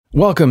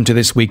Welcome to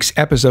this week's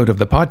episode of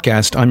the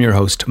podcast. I'm your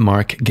host,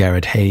 Mark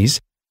Garrett Hayes.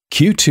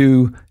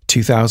 Q2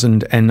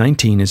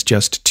 2019 is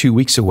just 2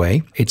 weeks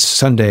away. It's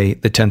Sunday,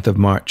 the 10th of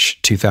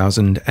March,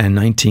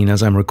 2019,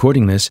 as I'm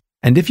recording this.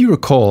 And if you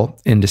recall,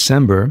 in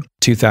December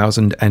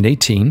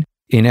 2018,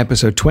 in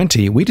episode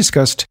 20, we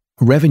discussed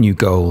revenue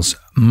goals,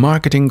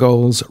 marketing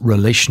goals,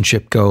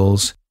 relationship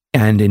goals,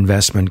 and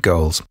investment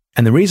goals.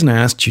 And the reason I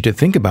asked you to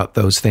think about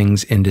those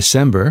things in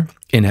December,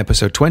 in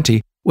episode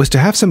 20, was to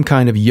have some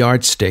kind of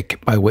yardstick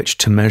by which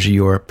to measure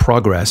your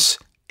progress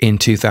in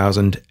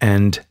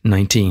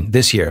 2019,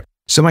 this year.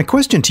 So my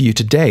question to you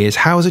today is,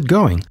 how is it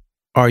going?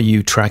 Are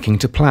you tracking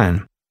to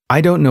plan? I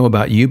don't know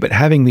about you, but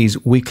having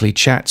these weekly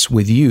chats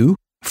with you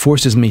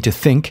forces me to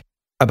think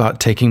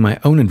about taking my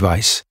own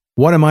advice.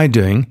 What am I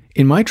doing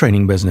in my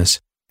training business?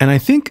 And I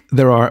think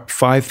there are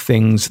 5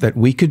 things that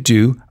we could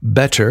do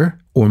better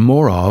or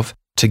more of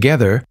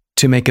together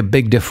to make a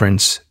big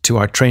difference to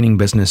our training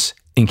business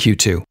in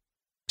Q2.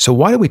 So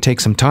why don't we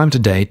take some time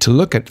today to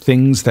look at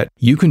things that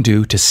you can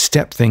do to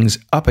step things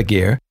up a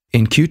gear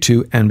in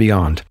Q2 and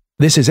beyond.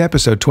 This is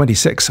episode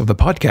 26 of the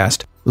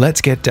podcast.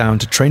 Let's get down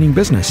to training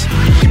business.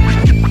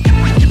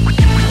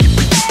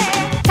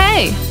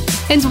 Hey,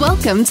 and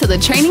welcome to the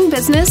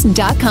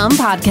trainingbusiness.com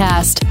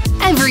podcast.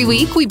 Every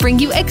week, we bring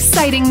you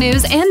exciting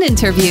news and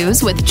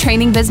interviews with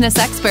training business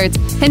experts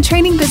and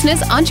training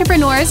business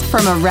entrepreneurs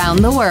from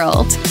around the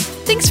world.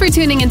 Thanks for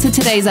tuning into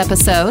today's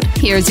episode.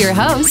 Here's your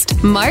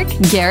host, Mark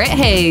Garrett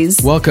Hayes.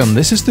 Welcome.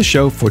 This is the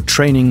show for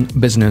training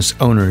business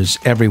owners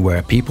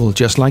everywhere, people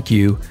just like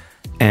you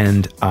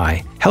and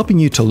I, helping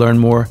you to learn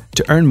more,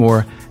 to earn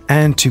more,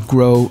 and to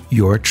grow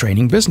your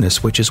training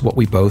business, which is what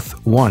we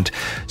both want.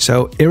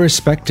 So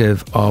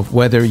irrespective of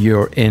whether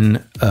you're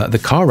in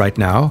the car right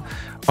now,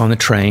 on the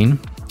train,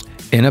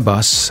 in a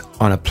bus,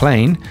 on a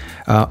plane,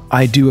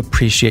 I do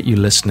appreciate you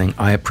listening.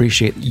 I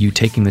appreciate you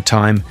taking the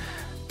time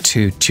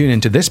to tune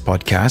into this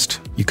podcast.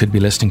 You could be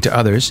listening to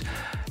others,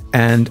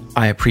 and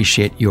I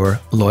appreciate your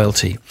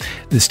loyalty.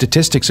 The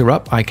statistics are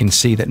up. I can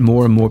see that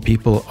more and more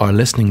people are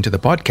listening to the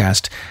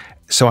podcast.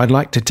 So I'd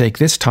like to take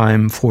this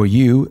time for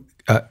you,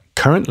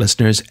 current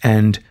listeners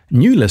and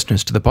new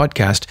listeners to the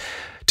podcast,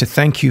 to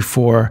thank you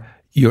for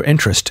your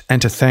interest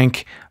and to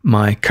thank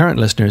my current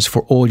listeners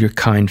for all your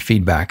kind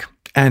feedback.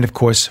 And of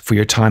course, for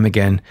your time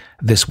again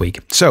this week.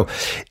 So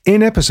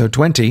in episode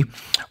 20,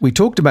 we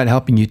talked about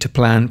helping you to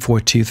plan for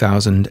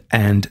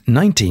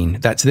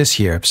 2019. That's this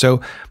year.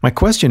 So my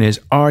question is,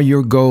 are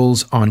your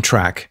goals on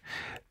track?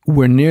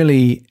 We're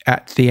nearly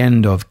at the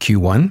end of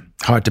Q1.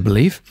 Hard to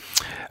believe.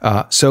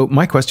 So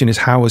my question is,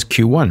 how is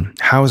Q1?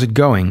 How is it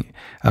going?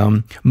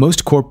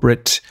 Most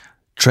corporate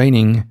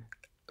training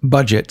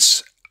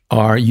budgets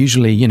are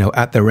usually,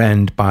 at their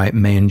end by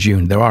May and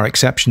June. There are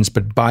exceptions,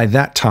 but by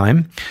that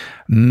time,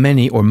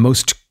 many or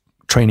most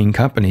training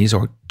companies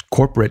or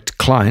corporate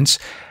clients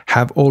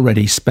have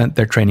already spent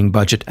their training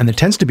budget. And there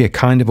tends to be a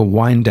kind of a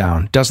wind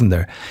down, doesn't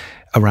there,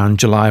 around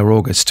July or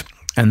August.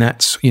 And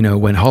that's,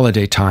 when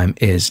holiday time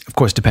is, of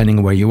course, depending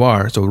on where you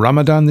are. So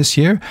Ramadan this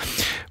year,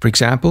 for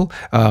example,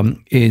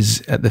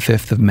 is at the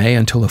 5th of May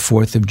until the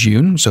 4th of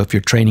June. So if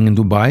you're training in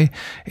Dubai,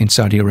 in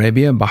Saudi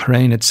Arabia,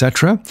 Bahrain,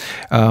 etc.,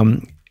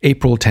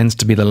 April tends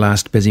to be the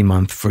last busy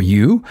month for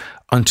you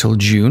until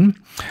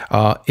June.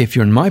 If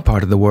you're in my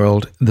part of the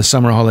world, the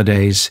summer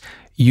holidays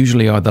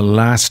usually are the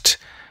last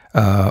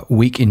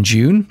week in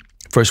June,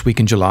 first week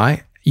in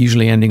July,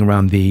 usually ending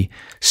around the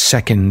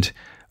 2nd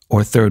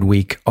or 3rd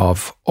week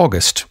of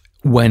August,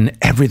 when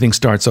everything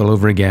starts all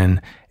over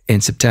again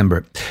in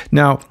September.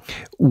 Now,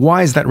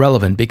 why is that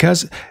relevant?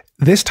 Because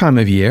this time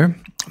of year,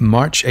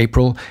 March,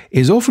 April,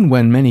 is often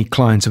when many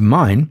clients of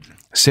mine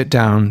sit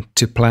down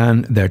to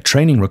plan their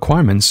training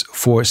requirements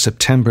for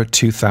September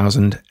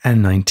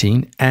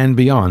 2019 and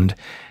beyond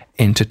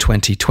into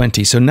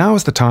 2020. So now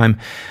is the time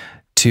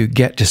to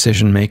get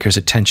decision makers'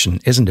 attention,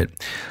 isn't it?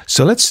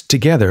 So let's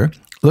together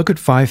look at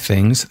 5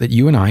 things that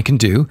you and I can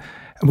do.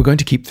 And we're going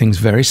to keep things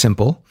very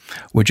simple.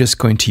 We're just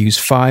going to use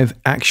 5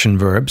 action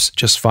verbs,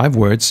 just 5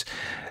 words.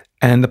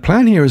 And the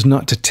plan here is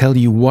not to tell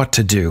you what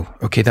to do.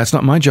 Okay, that's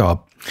not my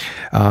job.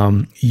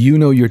 You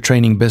know your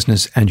training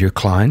business and your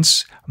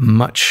clients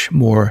much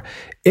more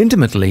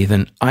intimately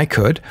than I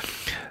could.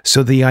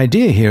 So the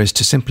idea here is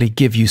to simply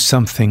give you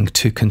something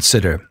to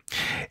consider.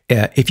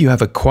 If you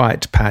have a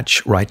quiet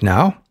patch right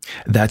now,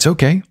 that's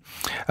okay.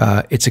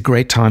 It's a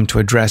great time to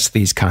address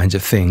these kinds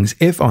of things.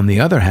 If, on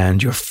the other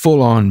hand, you're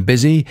full on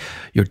busy,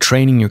 you're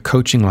training, you're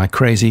coaching like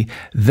crazy,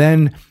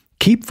 then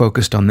keep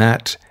focused on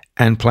that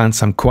and plan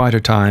some quieter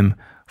time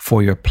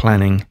for your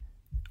planning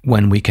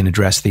when we can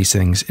address these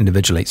things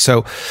individually.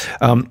 So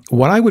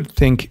what I would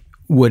think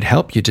would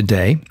help you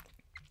today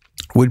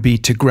would be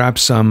to grab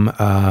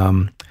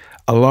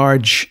a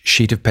large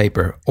sheet of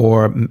paper,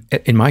 or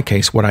in my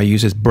case, what I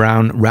use is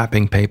brown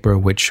wrapping paper,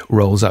 which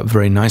rolls up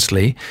very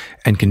nicely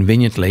and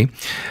conveniently,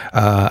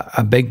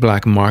 a big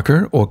black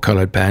marker or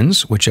colored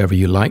pens, whichever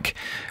you like,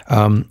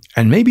 and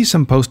maybe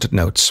some Post-it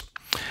notes.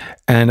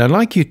 And I'd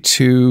like you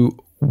to,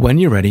 when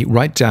you're ready,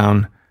 write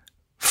down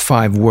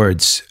 5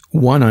 words,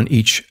 one on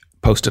each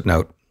Post-it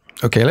note.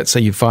 Okay, let's say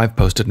you have 5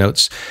 post-it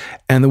notes,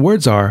 and the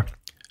words are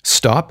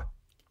stop,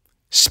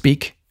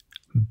 speak,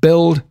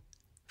 build,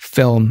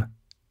 film,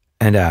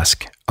 and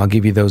ask. I'll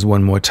give you those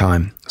one more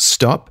time.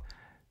 Stop,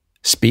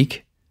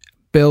 speak,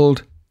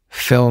 build,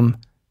 film,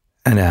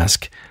 and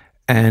ask.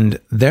 And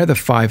they're the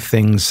 5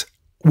 things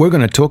we're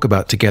going to talk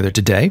about together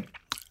today.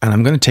 And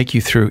I'm going to take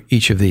you through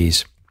each of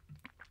these.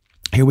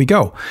 Here we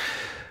go.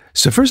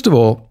 So first of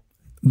all,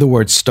 the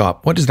word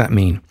stop. What does that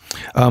mean?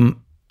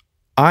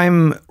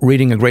 I'm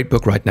reading a great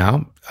book right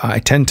now. I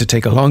tend to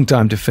take a long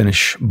time to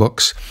finish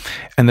books.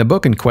 And the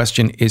book in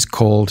question is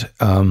called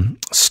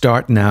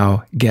Start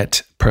Now,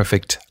 Get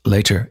Perfect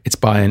Later. It's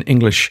by an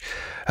English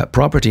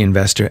property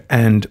investor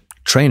and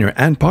trainer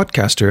and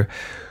podcaster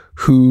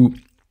who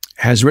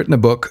has written a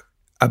book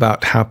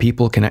about how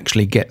people can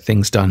actually get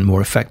things done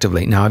more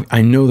effectively. Now,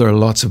 I know there are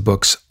lots of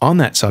books on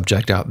that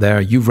subject out there.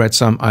 You've read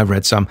some, I've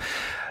read some.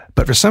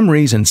 But for some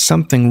reason,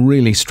 something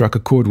really struck a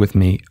chord with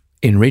me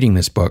in reading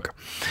this book.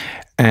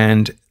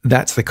 And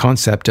that's the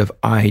concept of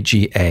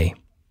IGA.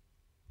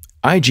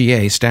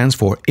 IGA stands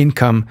for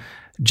Income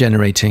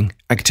Generating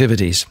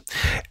Activities.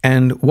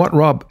 And what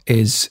Rob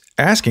is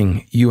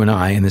asking you and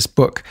I in this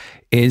book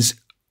is,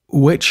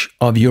 which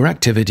of your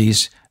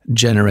activities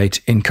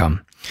generate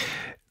income?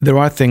 There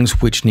are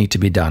things which need to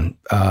be done.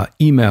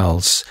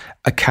 Emails,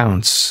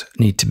 accounts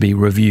need to be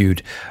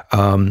reviewed.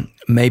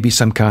 Maybe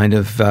some kind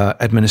of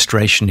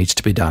administration needs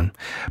to be done.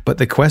 But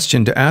the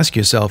question to ask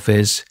yourself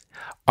is,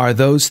 are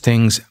those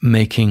things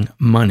making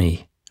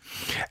money?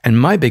 And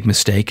my big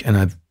mistake, and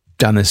I've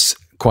done this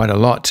quite a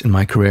lot in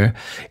my career,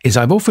 is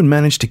I've often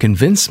managed to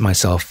convince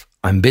myself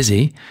I'm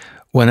busy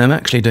when I'm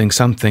actually doing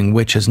something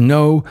which has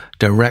no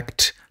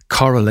direct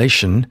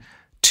correlation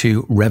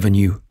to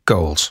revenue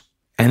goals.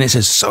 And this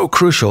is so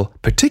crucial,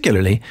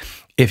 particularly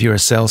if you're a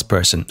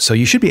salesperson. So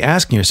you should be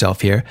asking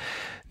yourself here,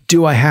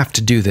 do I have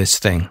to do this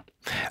thing?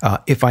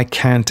 If I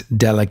can't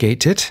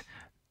delegate it,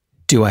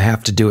 do I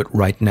have to do it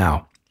right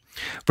now?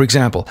 For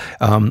example,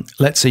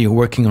 let's say you're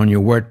working on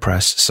your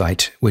WordPress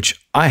site,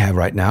 which I have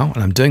right now,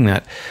 and I'm doing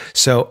that.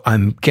 So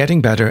I'm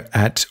getting better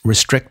at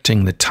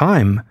restricting the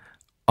time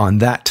on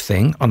that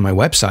thing on my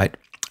website,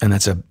 and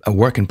that's a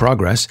work in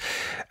progress,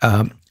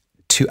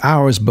 2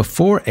 hours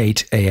before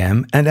 8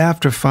 a.m. and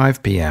after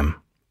 5 p.m.,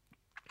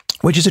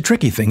 which is a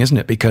tricky thing, isn't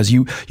it? Because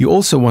you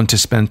also want to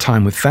spend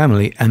time with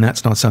family, and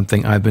that's not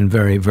something I've been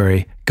very,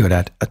 very good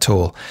at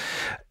all.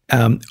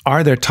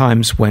 Are there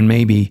times when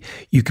maybe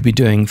you could be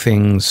doing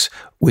things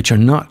which are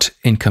not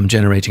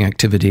income-generating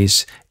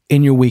activities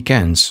in your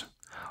weekends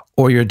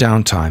or your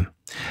downtime?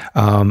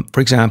 For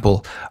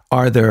example,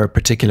 are there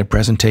particular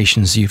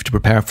presentations you have to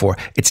prepare for?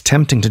 It's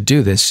tempting to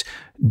do this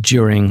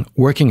during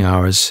working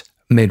hours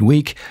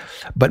midweek,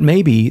 but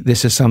maybe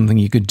this is something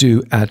you could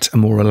do at a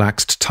more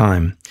relaxed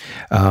time.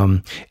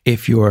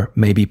 If you're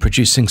maybe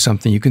producing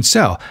something you can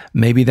sell,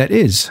 maybe that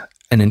is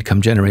an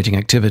income-generating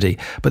activity.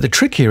 But the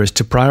trick here is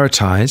to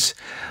prioritize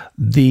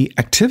the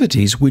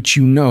activities which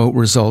you know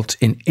result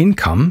in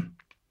income,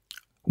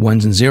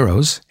 ones and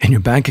zeros, in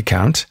your bank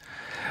account,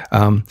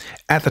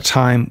 at the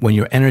time when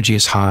your energy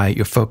is high,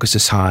 your focus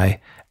is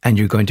high, and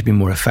you're going to be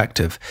more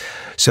effective.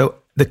 So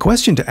the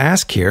question to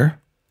ask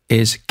here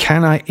is,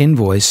 can I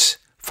invoice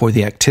for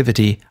the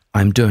activity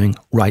I'm doing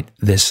right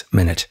this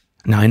minute?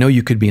 Now, I know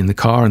you could be in the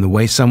car on the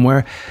way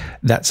somewhere.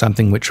 That's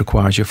something which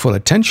requires your full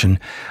attention.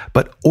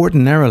 But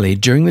ordinarily,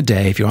 during the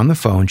day, if you're on the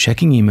phone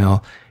checking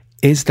email,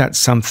 is that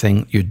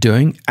something you're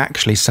doing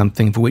actually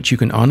something for which you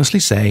can honestly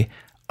say,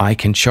 I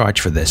can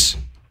charge for this?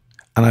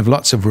 And I have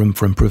lots of room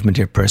for improvement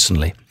here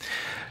personally.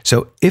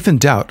 So if in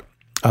doubt,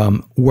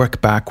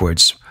 work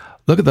backwards.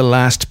 Look at the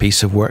last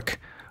piece of work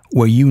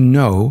where you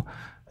know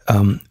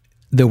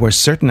there were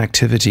certain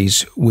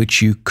activities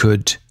which you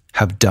could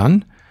have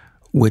done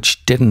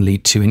which didn't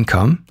lead to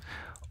income,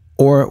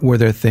 or were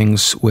there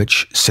things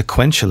which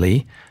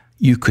sequentially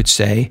you could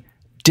say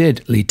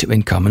did lead to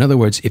income? In other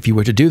words, if you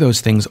were to do those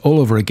things all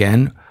over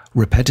again,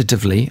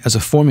 repetitively as a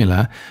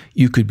formula,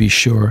 you could be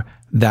sure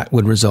that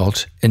would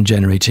result in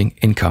generating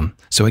income.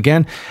 So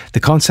again, the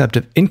concept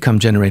of income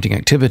generating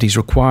activities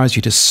requires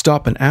you to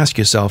stop and ask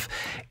yourself,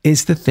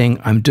 is the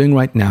thing I'm doing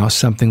right now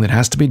something that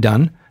has to be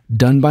done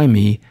by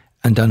me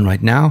and done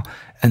right now?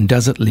 And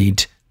does it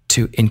lead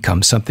to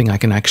income, something I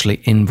can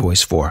actually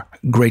invoice for?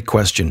 Great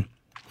question.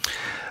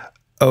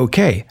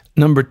 Okay,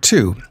 number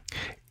 2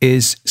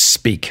 is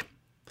speak.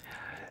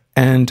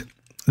 And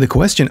the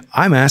question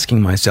I'm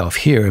asking myself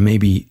here, and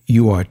maybe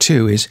you are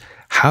too, is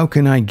how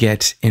can I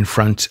get in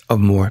front of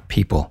more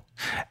people?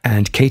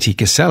 And Katie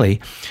Caselli,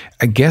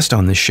 a guest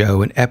on the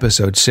show in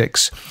episode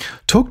 6,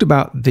 talked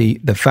about the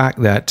fact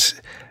that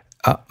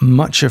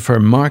much of her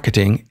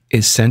marketing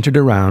is centered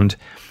around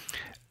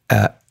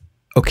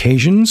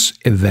occasions,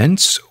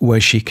 events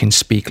where she can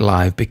speak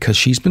live, because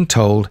she's been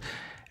told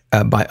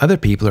by other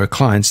people or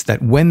clients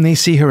that when they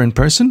see her in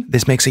person,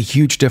 this makes a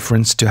huge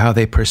difference to how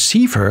they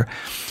perceive her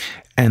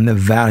and the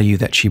value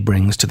that she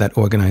brings to that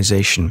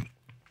organization.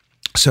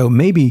 So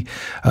maybe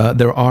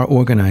there are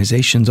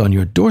organizations on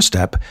your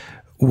doorstep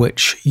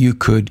which you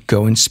could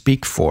go and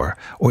speak for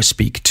or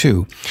speak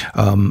to.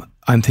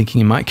 I'm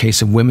thinking in my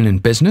case of Women in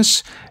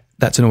Business.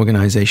 That's an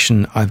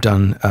organization I've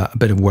done a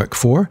bit of work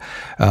for.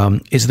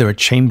 Is there a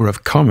Chamber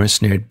of Commerce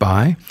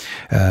nearby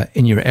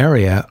in your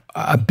area,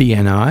 a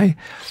BNI,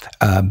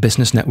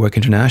 Business Network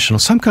International,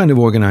 some kind of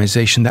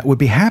organization that would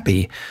be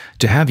happy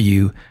to have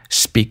you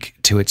speak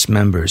to its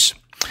members?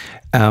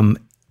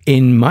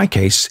 In my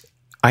case,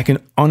 I can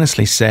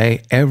honestly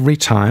say every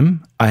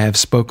time I have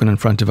spoken in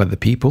front of other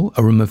people,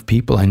 a room of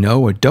people I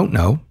know or don't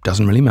know,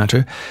 doesn't really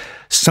matter,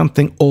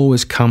 something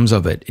always comes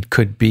of it. It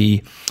could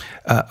be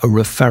a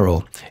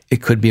referral.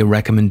 It could be a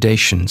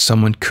recommendation.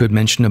 Someone could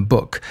mention a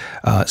book.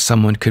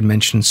 Someone could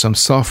mention some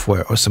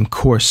software or some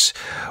course,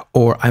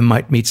 or I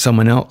might meet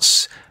someone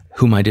else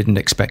whom I didn't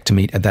expect to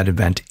meet at that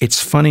event.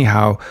 It's funny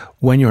how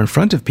when you're in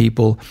front of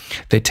people,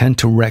 they tend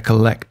to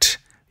recollect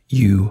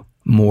you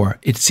more.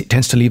 It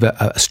tends to leave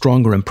a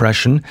stronger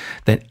impression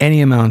than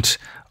any amount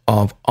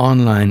of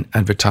online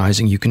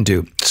advertising you can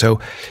do. So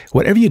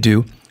whatever you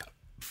do,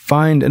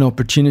 find an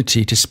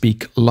opportunity to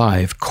speak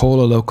live,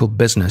 call a local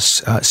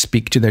business,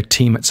 speak to their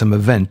team at some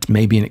event,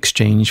 maybe in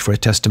exchange for a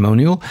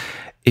testimonial.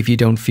 If you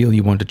don't feel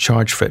you want to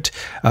charge for it,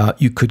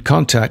 you could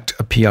contact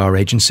a PR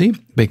agency,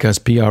 because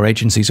PR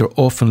agencies are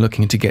often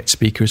looking to get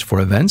speakers for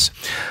events,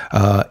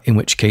 in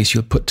which case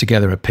you'll put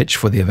together a pitch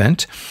for the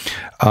event.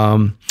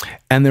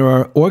 And there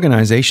are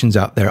organizations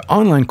out there,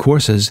 online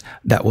courses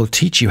that will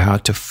teach you how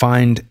to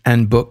find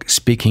and book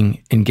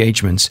speaking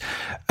engagements.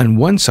 And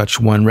one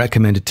such one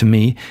recommended to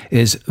me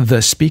is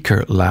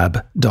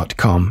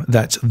thespeakerlab.com.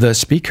 That's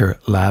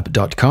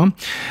thespeakerlab.com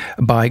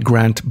by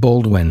Grant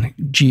Baldwin,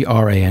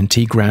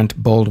 Grant,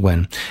 Grant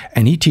Baldwin.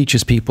 And he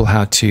teaches people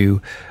how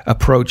to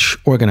approach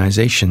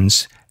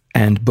organizations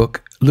and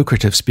book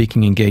lucrative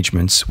speaking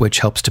engagements, which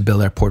helps to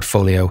build their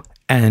portfolio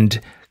and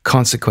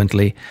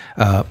consequently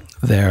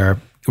their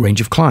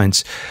range of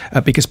clients,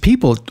 because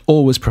people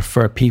always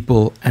prefer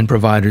people and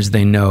providers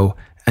they know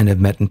and have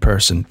met in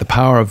person. The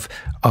power of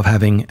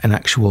having an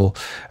actual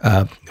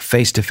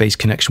face-to-face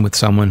connection with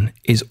someone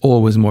is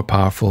always more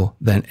powerful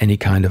than any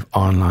kind of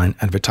online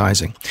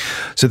advertising.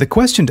 So the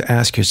question to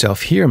ask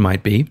yourself here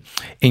might be,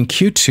 in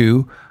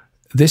Q2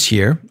 this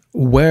year,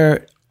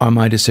 where are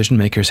my decision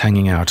makers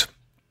hanging out?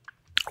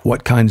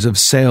 What kinds of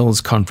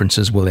sales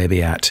conferences will they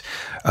be at?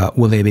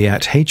 Will they be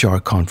at HR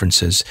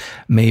conferences,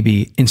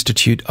 maybe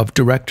Institute of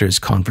Directors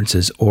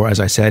conferences, or as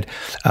I said,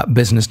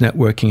 Business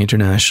Networking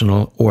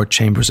International or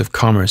Chambers of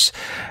Commerce?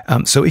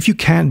 So if you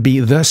can't be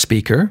the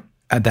speaker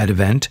at that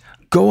event,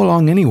 go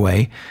along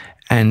anyway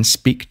and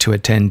speak to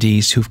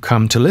attendees who've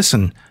come to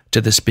listen to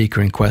the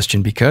speaker in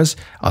question, because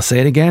I'll say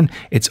it again,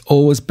 it's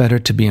always better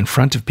to be in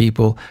front of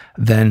people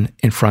than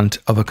in front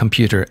of a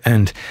computer.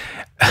 And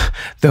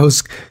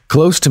those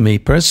close to me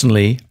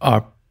personally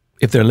are,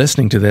 if they're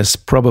listening to this,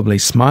 probably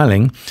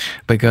smiling,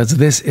 because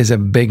this is a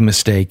big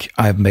mistake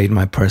I've made in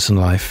my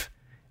personal life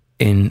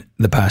in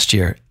the past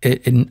year.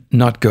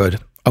 Not good.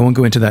 I won't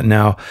go into that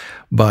now,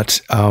 but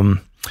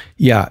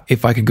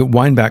if I could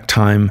wind back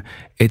time,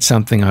 it's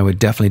something I would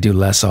definitely do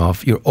less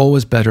of. You're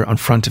always better in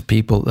front of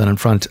people than in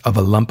front of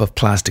a lump of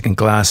plastic and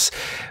glass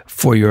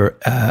for your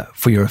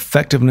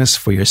effectiveness,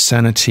 for your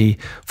sanity,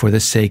 for the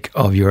sake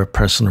of your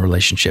personal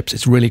relationships.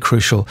 It's really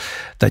crucial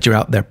that you're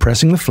out there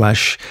pressing the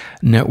flesh,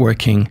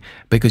 networking,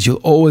 because you'll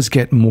always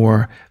get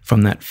more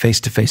from that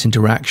face-to-face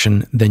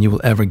interaction than you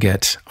will ever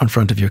get in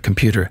front of your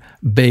computer.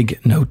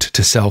 Big note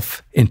to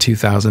self in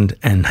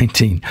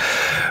 2019.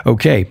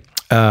 Okay.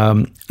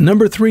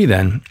 Number 3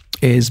 then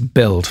is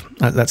build.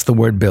 That's the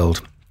word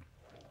build.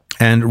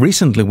 And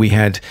recently we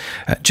had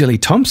Jilly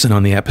Thompson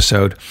on the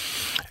episode,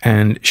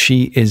 and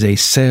she is a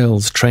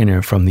sales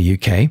trainer from the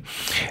UK.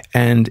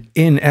 And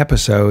in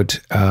episode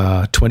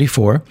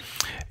 24,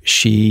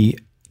 she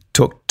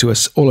talked to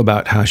us all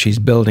about how she's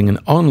building an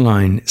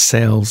online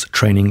sales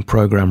training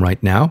program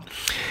right now.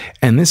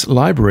 And this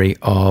library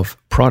of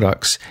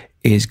products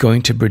is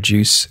going to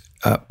produce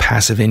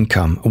passive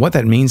income. What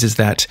that means is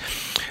that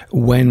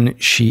when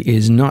she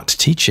is not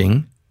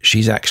teaching,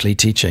 she's actually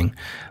teaching.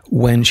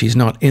 When she's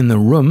not in the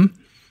room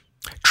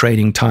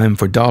trading time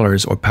for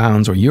dollars or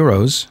pounds or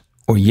euros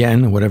or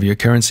yen or whatever your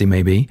currency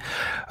may be,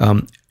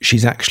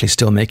 she's actually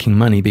still making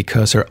money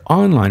because her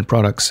online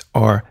products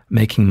are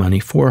making money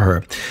for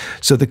her.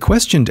 So the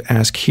question to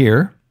ask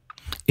here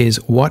is,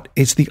 what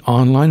is the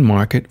online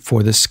market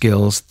for the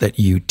skills that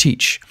you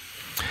teach?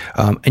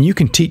 And you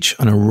can teach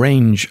on a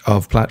range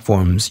of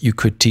platforms. You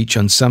could teach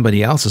on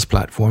somebody else's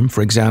platform,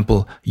 for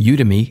example,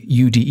 Udemy,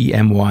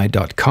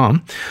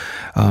 udemy.com,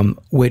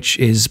 which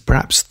is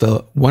perhaps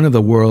one of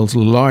the world's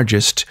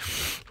largest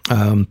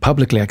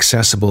publicly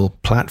accessible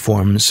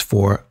platforms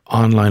for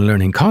online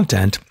learning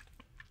content.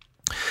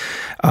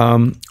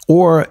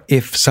 Or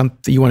if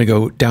you want to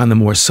go down the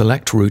more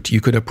select route,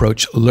 you could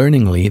approach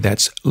Learningly.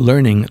 That's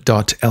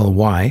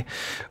learning.ly,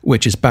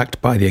 which is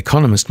backed by The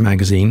Economist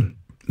magazine.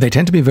 They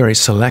tend to be very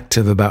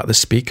selective about the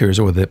speakers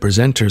or the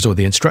presenters or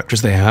the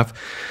instructors they have.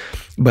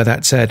 But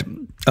that said,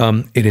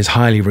 it is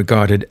highly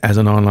regarded as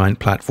an online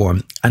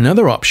platform.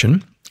 Another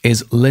option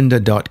is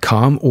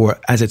lynda.com, or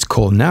as it's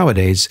called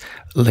nowadays,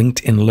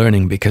 LinkedIn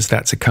Learning, because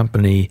that's a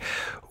company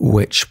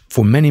which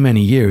for many,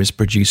 many years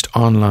produced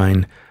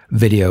online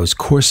videos,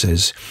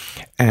 courses,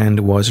 and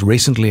was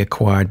recently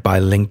acquired by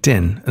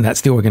LinkedIn. And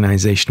that's the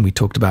organization we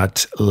talked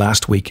about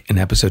last week in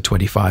episode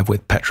 25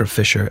 with Petra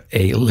Fisher,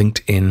 a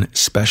LinkedIn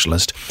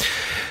specialist.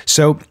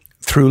 So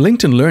through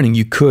LinkedIn Learning,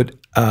 you could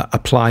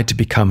apply to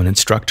become an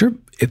instructor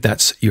if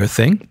that's your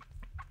thing.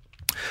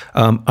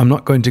 I'm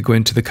not going to go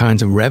into the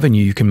kinds of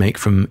revenue you can make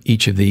from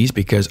each of these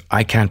because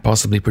I can't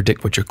possibly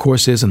predict what your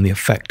course is and the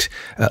effect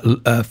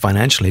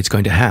financially it's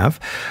going to have.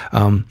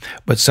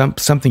 But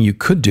something you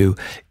could do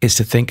is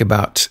to think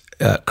about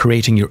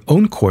creating your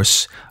own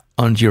course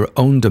under your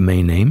own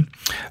domain name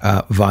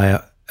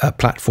via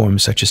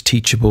platforms such as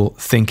Teachable,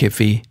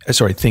 Thinkific,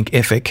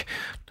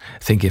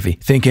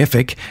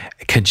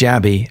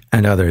 Kajabi,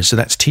 and others. So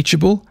that's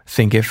Teachable,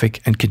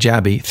 Thinkific, and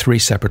Kajabi, 3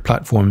 separate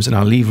platforms, and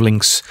I'll leave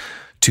links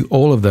to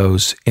all of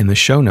those in the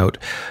show note.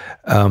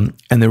 And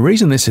the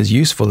reason this is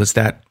useful is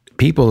that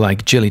people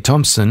like Jilly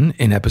Thompson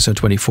in episode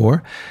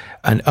 24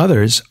 and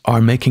others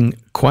are making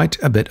quite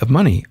a bit of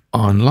money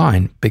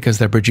online because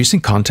they're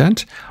producing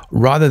content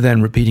rather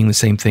than repeating the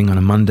same thing on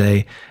a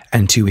Monday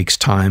and 2 weeks'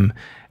 time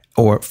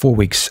or 4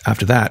 weeks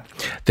after that.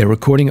 They're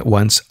recording it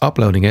once,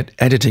 uploading it,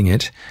 editing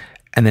it,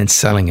 and then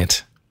selling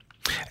it.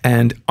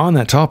 And on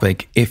that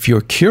topic, if you're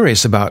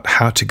curious about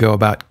how to go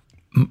about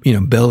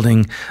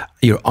building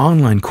your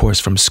online course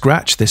from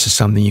scratch, this is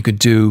something you could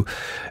do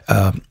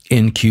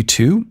in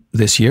Q2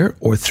 this year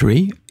or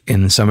 3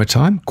 in the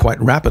summertime, quite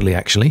rapidly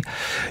actually.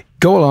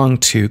 Go along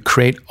to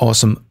Create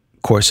Awesome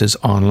Courses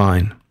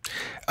Online.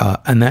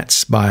 And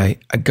that's by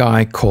a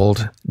guy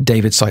called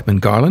David Siteman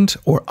Garland,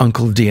 or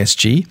Uncle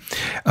DSG.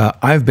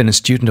 I've been a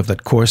student of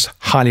that course,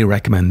 highly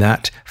recommend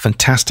that.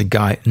 Fantastic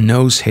guy,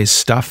 knows his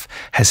stuff,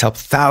 has helped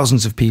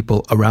thousands of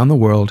people around the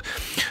world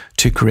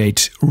to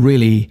create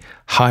really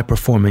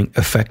high-performing,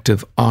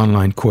 effective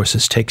online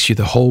courses. Takes you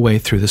the whole way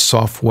through the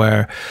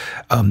software,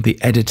 the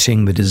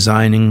editing, the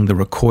designing, the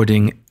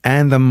recording,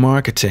 and the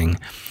marketing.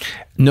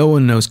 No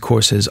one knows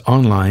courses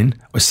online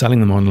or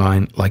selling them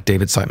online like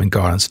David Siteman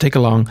Garland. So take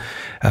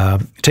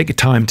a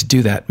time to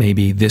do that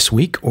maybe this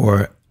week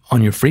or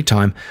on your free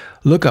time.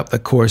 Look up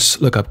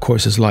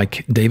courses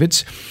like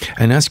David's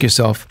and ask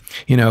yourself,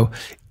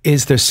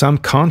 is there some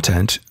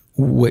content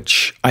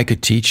which I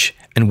could teach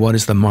and what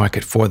is the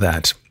market for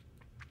that?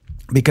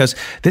 Because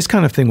this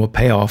kind of thing will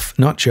pay off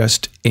not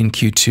just in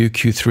Q2,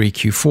 Q3,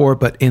 Q4,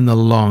 but in the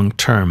long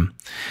term.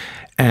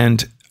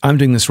 And I'm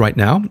doing this right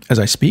now as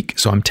I speak,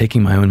 so I'm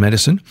taking my own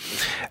medicine,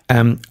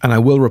 and I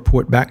will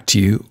report back to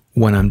you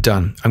when I'm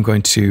done. I'm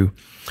going to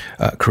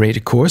create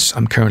a course.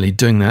 I'm currently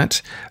doing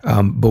that,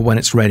 but when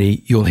it's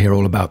ready, you'll hear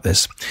all about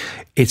this.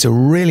 It's a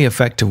really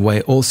effective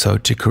way also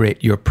to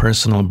create your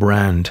personal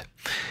brand.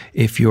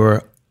 If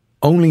you're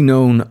only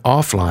known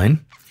offline,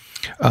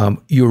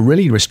 you're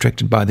really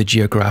restricted by the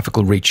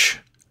geographical reach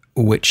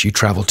which you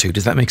travel to.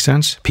 Does that make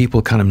sense?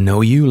 People kind of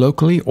know you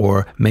locally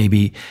or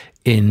maybe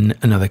in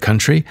another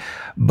country,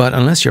 but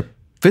unless you're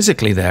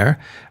physically there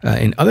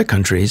in other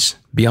countries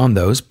beyond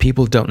those,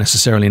 people don't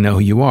necessarily know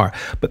who you are.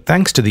 But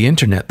thanks to the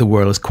internet, the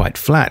world is quite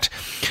flat.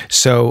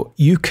 So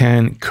you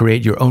can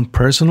create your own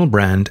personal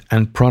brand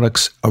and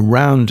products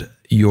around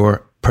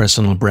your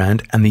personal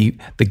brand. And the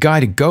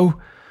guy to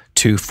go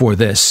to for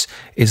this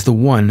is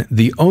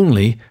the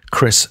only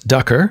Chris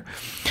Ducker,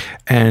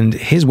 and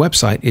his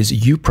website is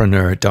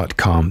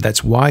youpreneur.com.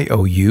 That's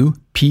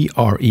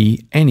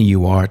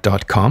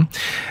youpreneur.com.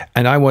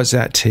 And I was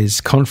at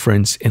his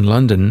conference in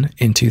London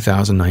in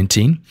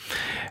 2019.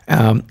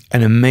 An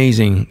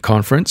amazing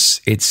conference.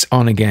 It's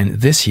on again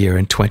this year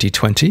in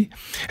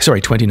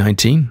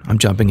 2019. I'm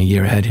jumping a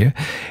year ahead here.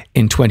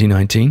 In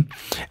 2019.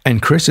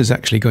 And Chris is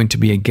actually going to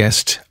be a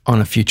guest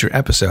on a future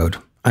episode,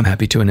 I'm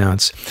happy to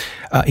announce.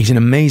 He's an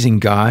amazing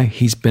guy.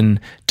 He's been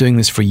doing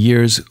this for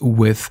years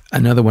with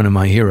another one of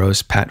my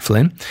heroes, Pat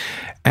Flynn.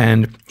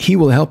 And he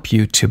will help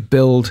you to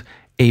build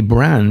a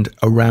brand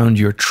around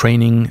your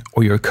training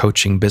or your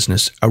coaching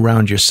business,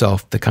 around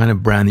yourself, the kind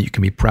of brand that you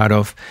can be proud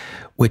of,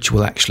 which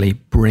will actually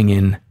bring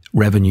in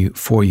revenue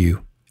for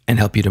you and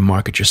help you to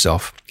market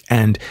yourself.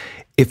 And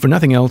if for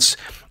nothing else,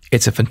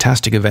 it's a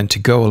fantastic event to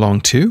go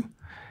along to,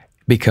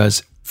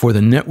 because for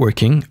the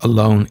networking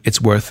alone, it's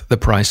worth the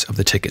price of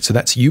the ticket. So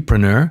that's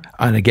Youpreneur.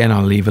 And again,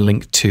 I'll leave a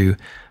link to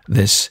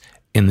this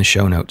in the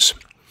show notes.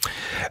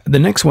 The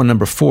next one,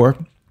 number 4,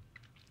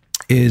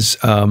 is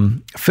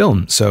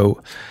film.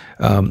 So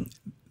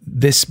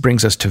this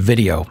brings us to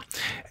video.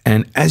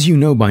 And as you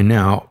know by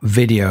now,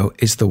 video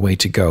is the way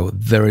to go.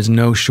 There is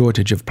no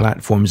shortage of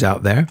platforms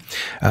out there.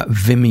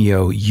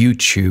 Vimeo,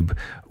 YouTube,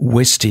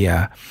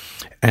 Wistia.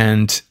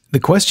 And the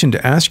question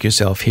to ask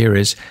yourself here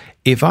is,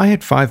 if I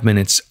had 5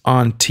 minutes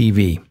on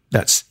TV,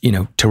 that's,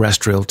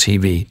 terrestrial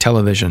TV,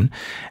 television,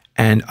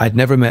 and I'd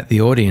never met the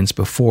audience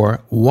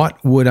before,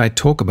 what would I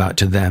talk about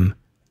to them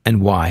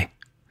and why?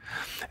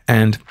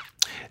 And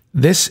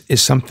this is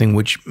something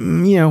which,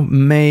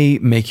 may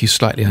make you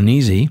slightly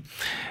uneasy,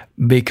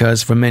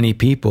 because for many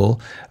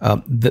people,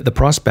 the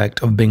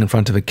prospect of being in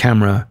front of a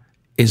camera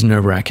is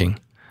nerve-wracking.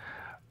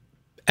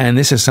 And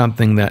this is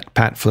something that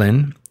Pat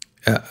Flynn,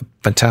 a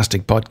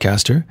fantastic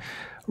podcaster,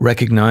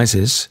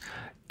 recognizes,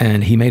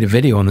 and he made a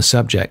video on the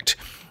subject.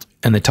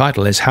 And the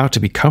title is How to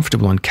Be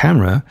Comfortable on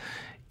Camera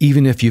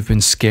Even If You've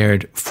Been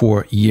Scared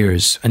for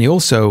Years. And he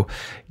also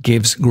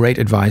gives great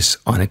advice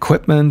on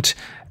equipment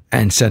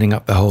and setting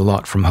up the whole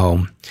lot from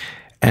home.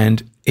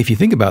 And if you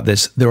think about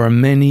this, there are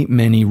many,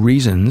 many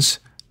reasons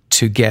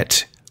to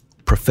get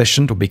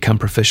proficient or become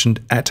proficient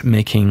at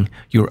making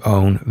your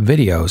own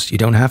videos. You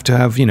don't have to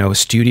have, a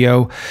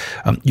studio.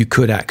 You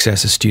could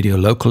access a studio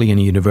locally in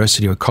a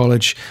university or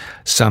college.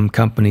 Some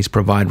companies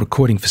provide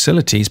recording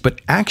facilities,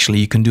 but actually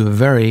you can do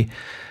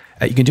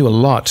a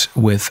lot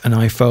with an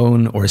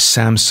iPhone or a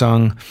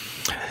Samsung,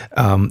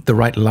 the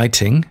right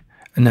lighting.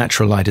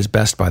 Natural light is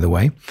best, by the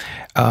way,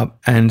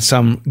 and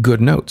some good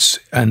notes.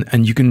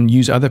 And you can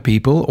use other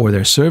people or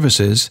their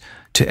services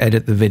to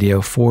edit the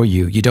video for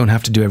you. You don't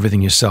have to do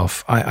everything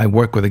yourself. I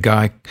work with a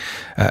guy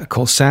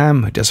called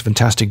Sam, who does a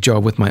fantastic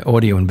job with my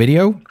audio and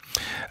video.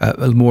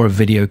 More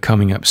video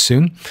coming up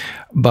soon.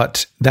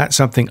 But that's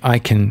something I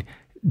can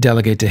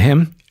delegate to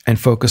him and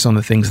focus on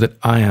the things that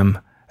I am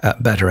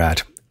better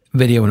at.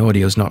 Video and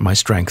audio is not my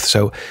strength.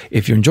 So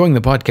if you're enjoying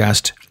the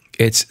podcast,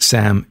 it's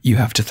Sam you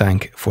have to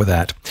thank for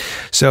that.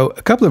 So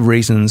a couple of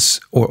reasons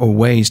or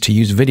ways to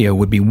use video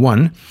would be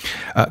one,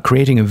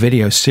 creating a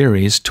video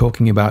series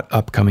talking about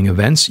upcoming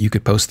events. You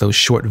could post those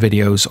short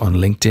videos on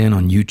LinkedIn,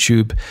 on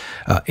YouTube,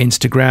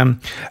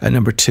 Instagram.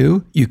 Number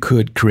two, you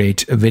could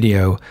create a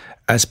video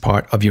as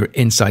part of your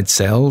inside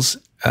sales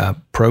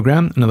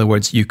program. In other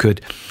words, you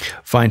could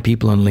find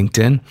people on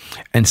LinkedIn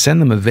and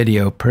send them a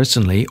video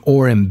personally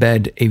or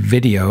embed a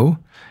video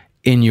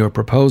in your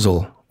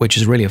proposal, which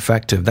is really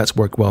effective. That's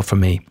worked well for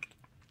me.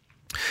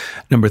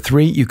 Number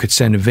three, you could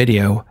send a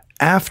video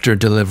after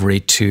delivery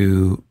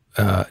to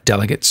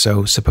delegates.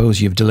 So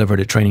suppose you've delivered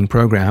a training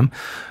program,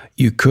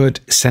 you could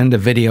send a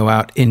video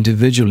out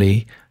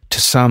individually to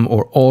some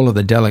or all of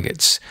the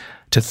delegates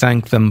to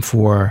thank them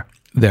for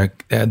their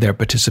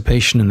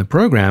participation in the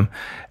program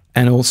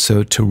and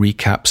also to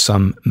recap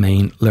some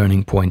main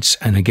learning points.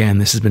 And again,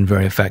 this has been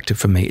very effective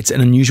for me. It's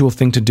an unusual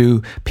thing to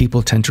do.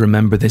 People tend to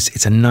remember this.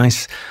 It's a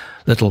nice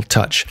little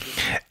touch.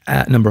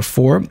 Number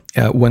four,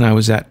 when I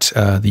was at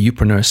the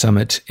Youpreneur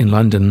Summit in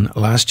London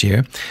last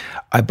year,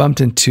 I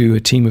bumped into a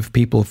team of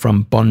people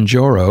from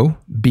Bonjoro,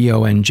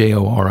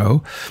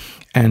 Bonjoro,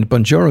 and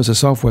Bonjoro is a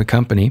software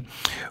company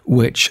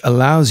which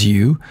allows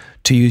you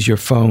to use your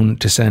phone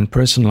to send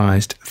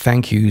personalized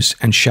thank yous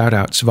and shout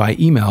outs via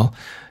email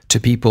to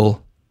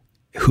people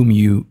whom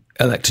you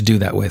elect to do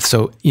that with.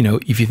 So,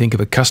 if you think of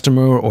a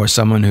customer or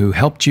someone who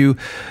helped you,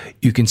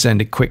 you can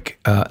send a quick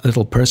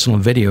little personal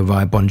video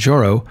via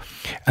Bonjoro,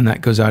 and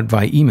that goes out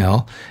via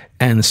email.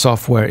 And the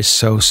software is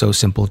so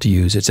simple to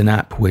use. It's an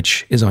app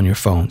which is on your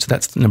phone. So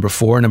that's number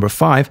four. Number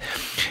five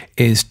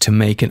is to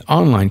make an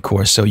online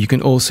course. So you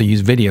can also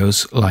use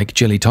videos like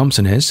Jilly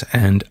Thompson is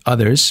and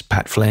others,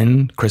 Pat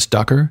Flynn, Chris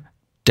Ducker,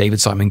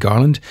 David Simon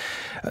Garland.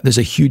 There's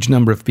a huge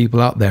number of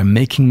people out there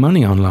making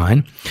money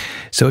online.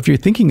 So if you're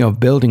thinking of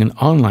building an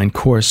online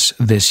course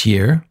this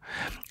year,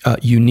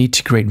 you need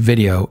to create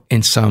video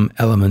in some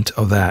element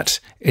of that.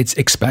 It's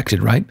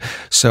expected, right?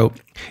 So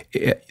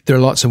there are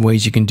lots of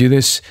ways you can do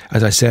this.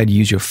 As I said,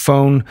 use your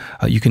phone.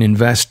 You can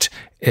invest,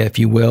 if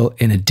you will,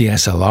 in a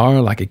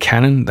DSLR like a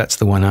Canon. That's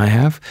the one I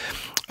have.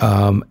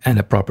 And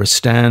a proper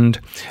stand,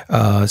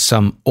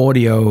 some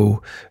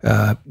audio,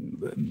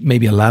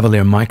 maybe a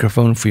lavalier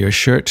microphone for your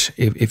shirt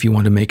if you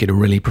want to make it a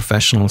really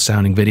professional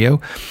sounding video.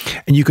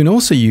 And you can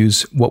also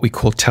use what we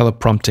call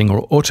teleprompting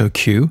or auto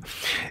cue.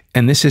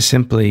 And this is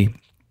simply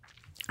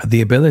the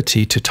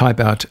ability to type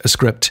out a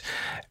script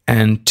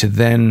and to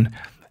then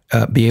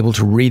be able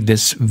to read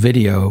this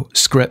video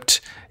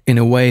script in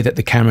a way that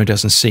the camera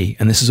doesn't see.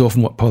 And this is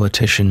often what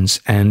politicians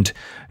and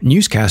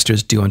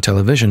newscasters do on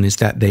television, is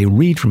that they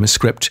read from a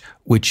script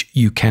which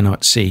you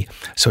cannot see.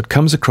 So it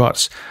comes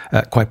across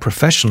quite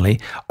professionally.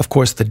 Of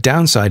course, the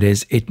downside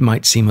is it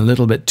might seem a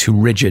little bit too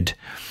rigid.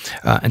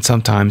 And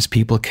sometimes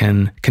people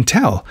can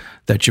tell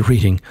that you're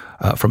reading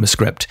from a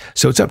script.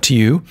 So it's up to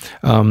you.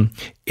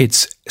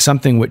 It's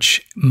something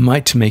which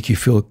might make you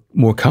feel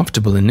more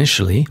comfortable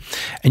initially.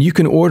 And you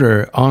can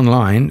order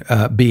online,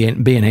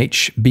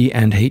 B&H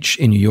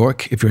in New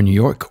York, if you're in New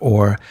York,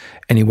 or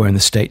anywhere in the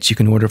States, you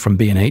can order from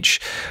B&H.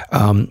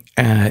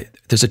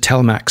 There's a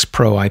Telemax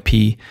Pro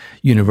IP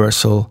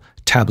Universal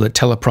tablet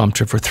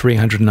teleprompter for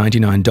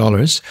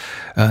 $399.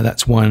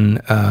 That's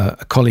one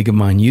a colleague of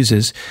mine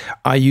uses.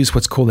 I use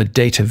what's called a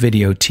Data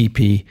Video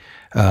TP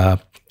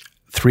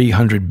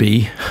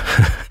 300B,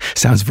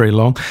 sounds very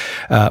long,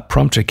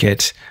 prompter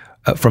kit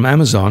from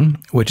Amazon,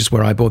 which is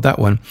where I bought that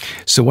one.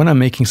 So when I'm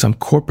making some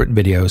corporate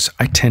videos,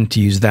 I tend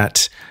to use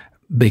that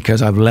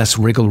because I have less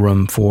wriggle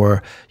room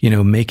for,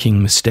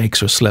 making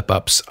mistakes or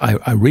slip-ups.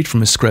 I read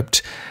from a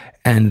script,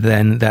 and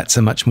then that's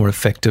a much more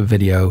effective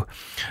video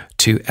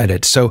to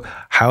edit. So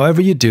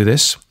however you do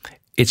this,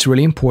 it's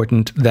really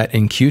important that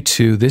in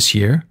Q2 this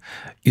year,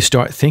 you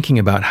start thinking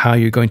about how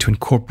you're going to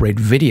incorporate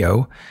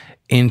video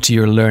into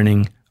your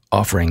learning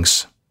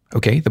offerings.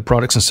 Okay, the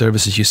products and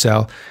services you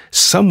sell,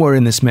 somewhere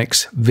in this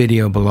mix,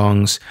 video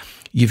belongs.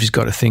 You've just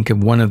got to think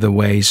of one of the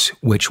ways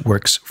which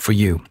works for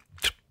you.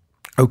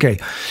 Okay,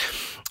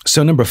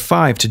 so number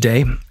 5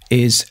 today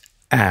is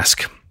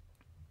ask.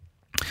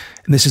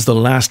 And this is the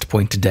last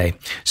point today.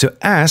 So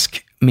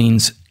ask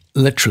means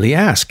literally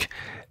ask.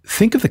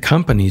 Think of the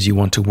companies you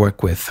want to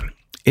work with.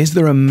 Is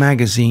there a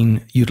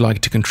magazine you'd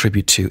like to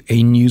contribute to,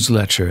 a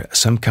newsletter,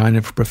 some kind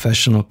of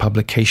professional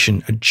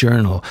publication, a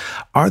journal?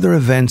 Are there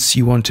events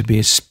you want to be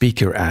a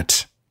speaker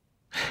at?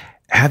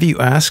 Have you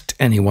asked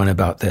anyone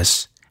about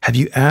this? Have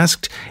you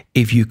asked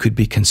if you could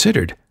be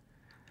considered?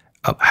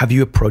 Have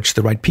you approached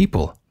the right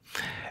people?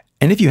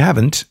 And if you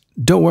haven't,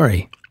 don't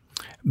worry,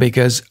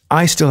 because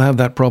I still have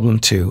that problem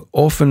too.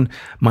 Often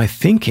my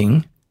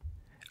thinking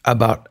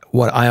about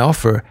what I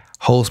offer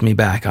holds me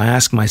back. I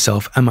ask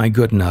myself, am I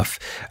good enough?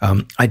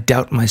 I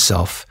doubt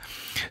myself.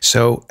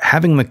 So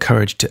having the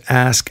courage to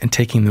ask and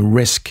taking the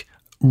risk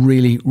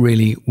really,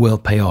 really will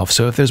pay off.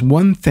 So if there's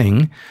one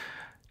thing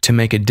to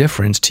make a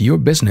difference to your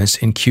business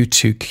in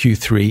Q2,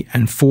 Q3,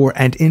 and 4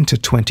 and into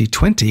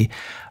 2020,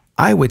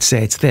 I would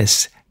say it's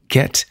this: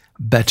 get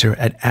better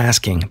at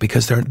asking,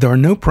 because there are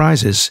no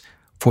prizes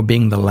for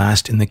being the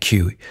last in the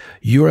queue.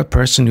 You're a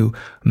person who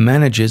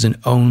manages and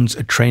owns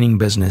a training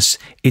business.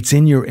 It's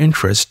in your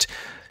interest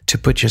to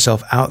put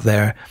yourself out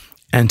there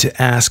and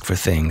to ask for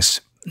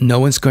things. No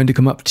one's going to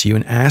come up to you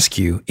and ask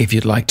you if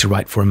you'd like to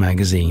write for a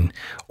magazine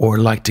or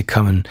like to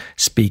come and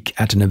speak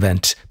at an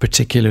event,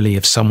 particularly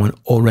if someone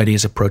already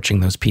is approaching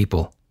those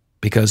people,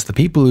 because the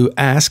people who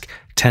ask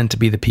tend to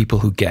be the people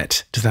who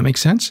get. Does that make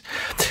sense?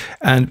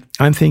 And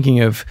I'm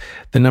thinking of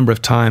the number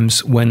of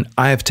times when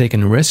I have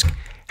taken a risk.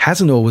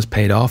 Hasn't always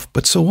paid off,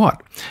 but so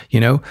what?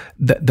 You know,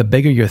 the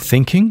bigger you're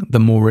thinking, the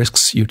more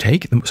risks you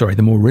take.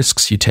 The more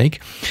risks you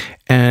take.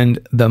 And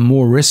the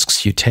more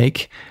risks you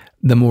take,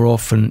 the more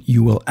often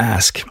you will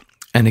ask.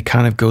 And it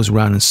kind of goes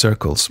around in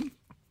circles.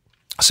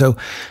 So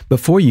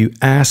before you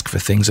ask for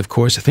things, of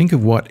course, think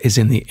of what is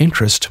in the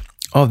interest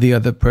of the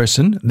other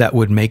person that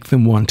would make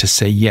them want to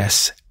say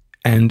yes.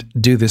 And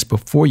do this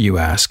before you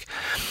ask.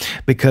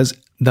 Because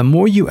the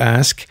more you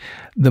ask,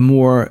 the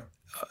more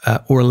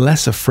or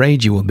less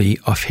afraid you will be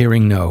of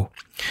hearing no.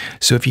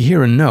 So if you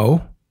hear a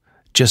no,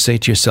 just say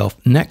to yourself,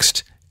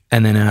 next,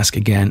 and then ask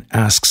again,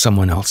 ask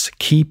someone else.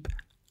 Keep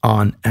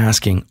on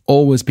asking.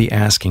 Always be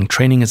asking.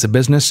 Training is a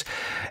business.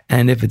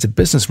 And if it's a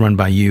business run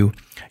by you,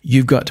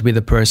 you've got to be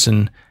the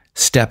person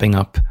stepping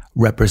up,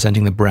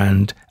 representing the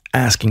brand,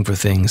 asking for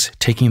things,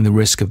 taking the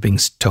risk of being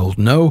told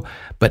no,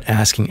 but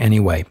asking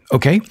anyway.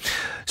 Okay?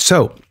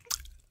 So,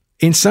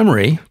 in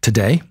summary,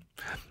 today,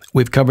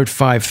 we've covered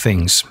 5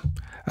 things.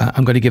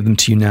 I'm going to give them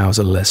to you now as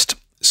a list.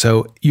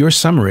 So your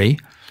summary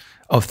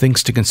of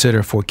things to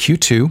consider for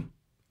Q2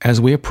 as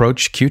we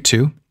approach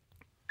Q2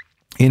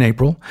 in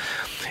April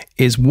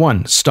is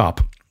 1,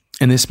 stop.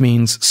 And this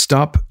means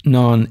stop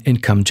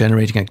non-income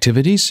generating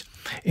activities.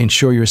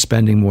 Ensure you're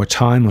spending more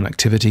time on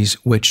activities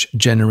which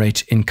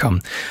generate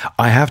income.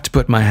 I have to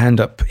put my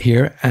hand up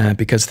here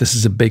because this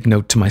is a big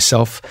note to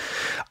myself.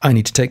 I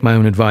need to take my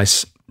own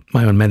advice,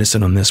 my own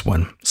medicine on this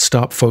one.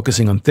 Stop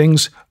focusing on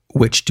things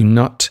which do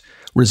not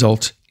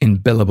result in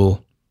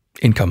billable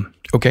income.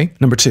 Okay.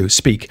 Number 2,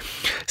 speak.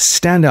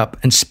 Stand up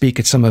and speak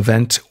at some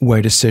event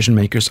where decision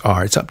makers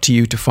are. It's up to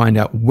you to find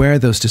out where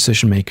those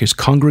decision makers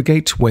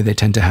congregate, where they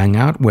tend to hang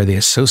out, where they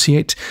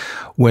associate,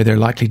 where they're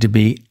likely to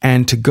be,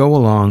 and to go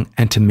along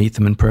and to meet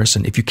them in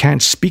person. If you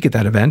can't speak at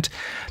that event,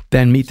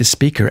 then meet the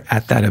speaker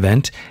at that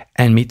event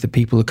and meet the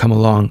people who come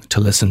along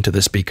to listen to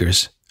the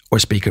speakers or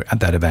speaker at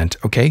that event.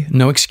 Okay?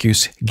 No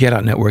excuse. Get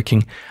out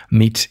networking,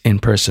 meet in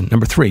person.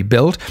 Number 3,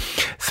 build.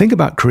 Think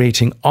about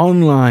creating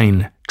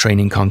online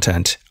training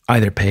content,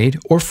 either paid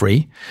or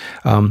free,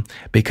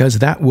 because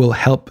that will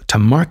help to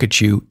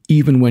market you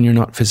even when you're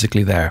not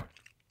physically there.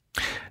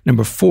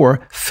 Number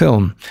 4,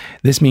 film.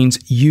 This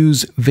means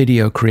use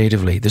video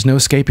creatively. There's no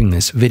escaping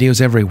this.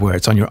 Video's everywhere.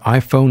 It's on your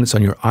iPhone, it's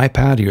on your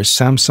iPad or your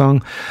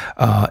Samsung.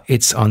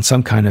 It's on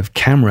some kind of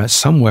camera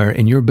somewhere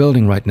in your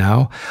building right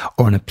now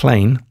or on a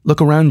plane.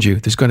 Look around you.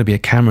 There's going to be a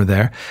camera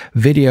there.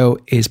 Video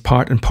is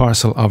part and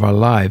parcel of our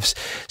lives.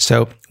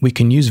 So we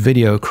can use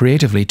video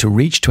creatively to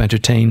reach, to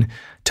entertain,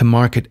 to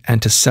market,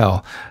 and to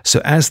sell. So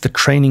as the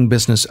training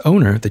business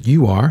owner that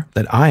you are,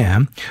 that I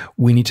am,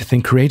 we need to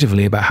think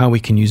creatively about how we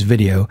can use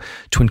video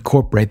to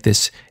incorporate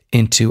this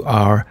into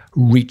our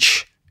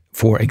reach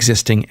for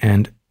existing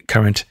and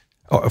current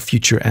or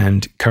future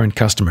and current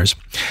customers.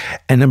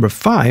 And number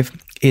 5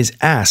 is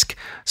ask.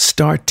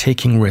 Start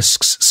taking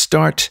risks.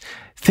 Start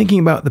thinking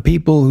about the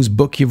people whose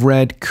book you've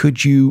read.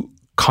 Could you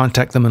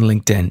contact them on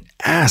LinkedIn?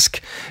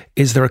 Ask,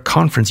 is there a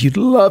conference you'd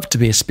love to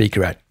be a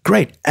speaker at?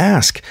 Great,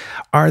 ask.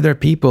 Are there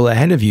people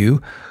ahead of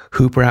you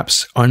who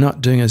perhaps are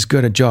not doing as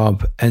good a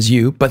job as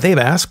you, but they've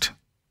asked?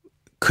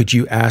 Could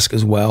you ask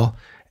as well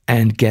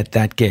and get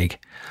that gig?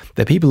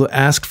 The people who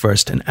ask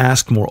first and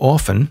ask more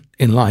often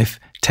in life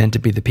tend to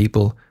be the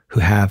people who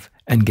have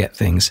and get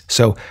things.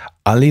 So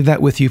I'll leave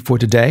that with you for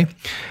today.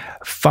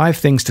 5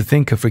 things to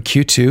think of for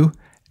Q2,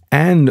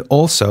 and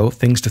also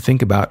things to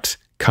think about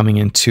coming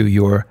into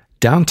your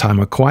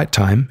downtime or quiet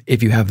time,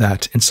 if you have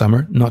that in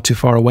summer, not too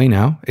far away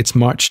now. It's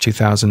March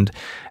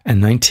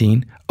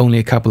 2019, only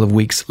a couple of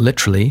weeks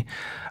literally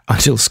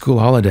until school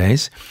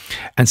holidays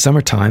and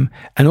summertime.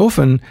 And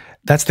often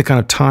that's the kind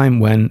of time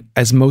when,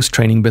 as most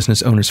training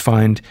business owners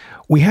find,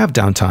 we have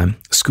downtime.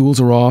 Schools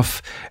are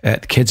off, the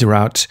kids are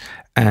out,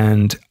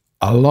 and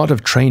a lot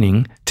of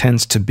training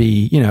tends to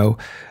be,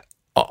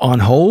 on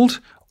hold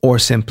or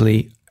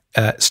simply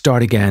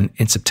start again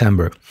in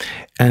September.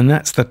 And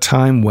that's the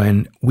time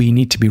when we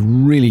need to be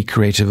really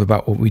creative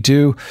about what we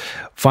do,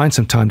 find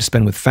some time to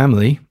spend with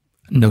family,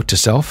 note to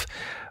self,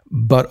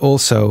 but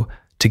also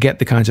to get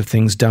the kinds of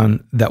things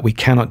done that we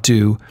cannot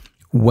do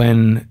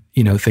when,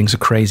 things are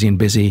crazy and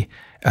busy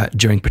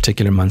during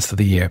particular months of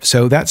the year.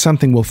 So that's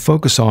something we'll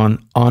focus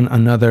on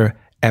another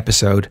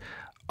episode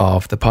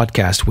of the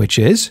podcast, which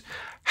is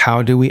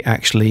how do we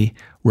actually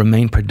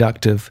remain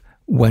productive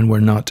when we're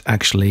not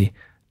actually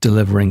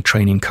delivering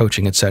training,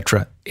 coaching,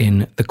 etc.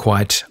 in the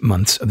quiet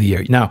months of the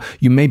year. Now,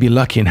 you may be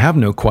lucky and have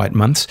no quiet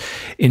months.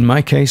 In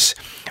my case,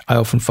 I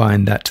often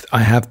find that I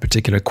have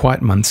particular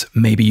quiet months.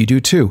 Maybe you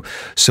do too.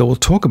 So we'll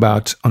talk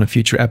about on a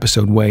future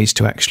episode ways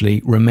to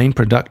actually remain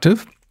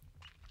productive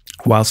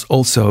whilst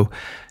also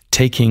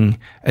taking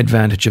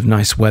advantage of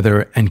nice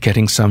weather and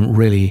getting some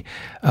really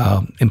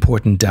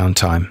important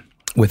downtime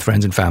with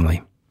friends and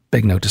family.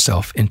 Big note to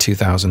self in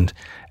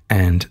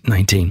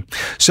 2019.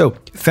 So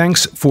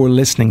thanks for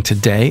listening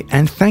today,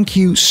 and thank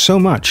you so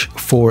much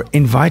for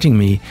inviting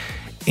me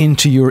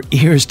into your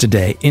ears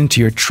today, into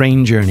your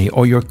train journey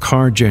or your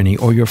car journey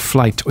or your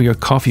flight or your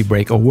coffee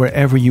break or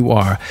wherever you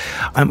are.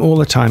 I'm all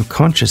the time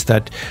conscious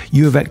that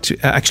you have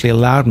actually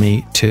allowed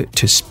me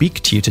to speak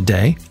to you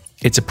today.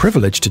 It's a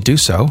privilege to do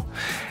so.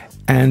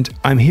 And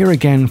I'm here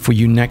again for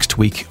you next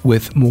week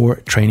with more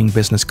training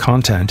business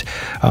content.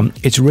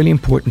 It's really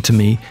important to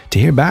me to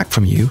hear back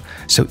from you.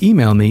 So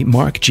email me,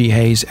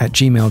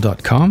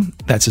 markghayes@gmail.com.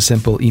 That's a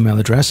simple email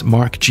address,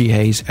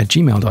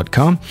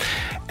 markghayes@gmail.com.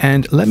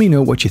 And let me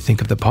know what you think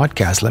of the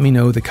podcast. Let me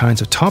know the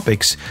kinds of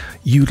topics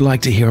you'd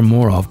like to hear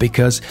more of,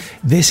 because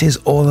this is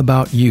all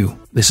about you.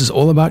 This is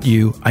all about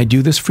you. I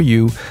do this for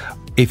you.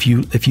 If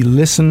you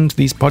listen to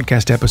these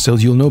podcast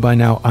episodes, you'll know by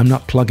now I'm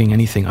not plugging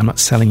anything. I'm not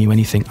selling you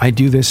anything. I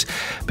do this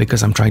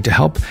because I'm trying to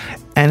help.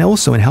 And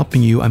also in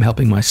helping you, I'm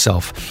helping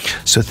myself.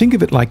 So think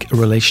of it like a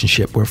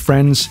relationship. We're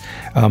friends.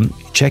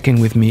 Check in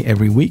with me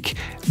every week.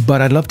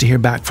 But I'd love to hear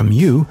back from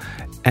you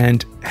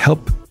and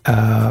help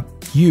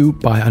you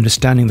by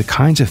understanding the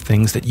kinds of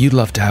things that you'd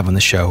love to have on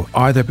the show.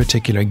 Are there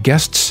particular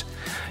guests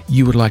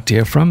you would like to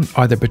hear from?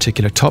 Are there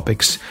particular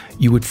topics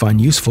you would find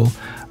useful?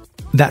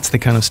 That's the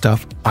kind of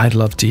stuff I'd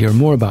love to hear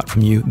more about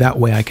from you. That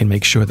way I can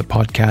make sure the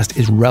podcast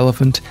is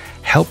relevant,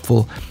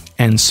 helpful,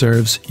 and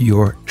serves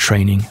your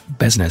training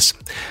business.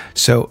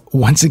 So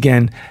once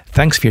again,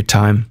 thanks for your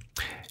time.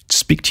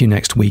 Speak to you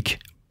next week.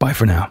 Bye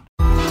for now.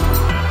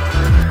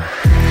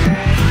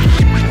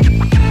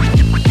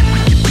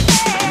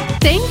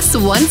 Thanks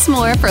once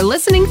more for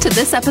listening to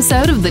this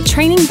episode of the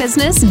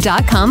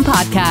trainingbusiness.com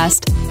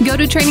podcast. Go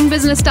to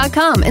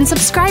trainingbusiness.com and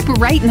subscribe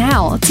right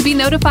now to be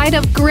notified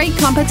of great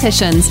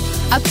competitions,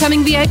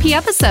 upcoming VIP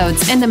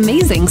episodes, and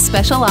amazing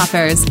special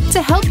offers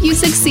to help you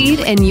succeed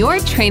in your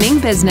training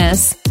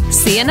business.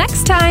 See you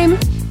next time.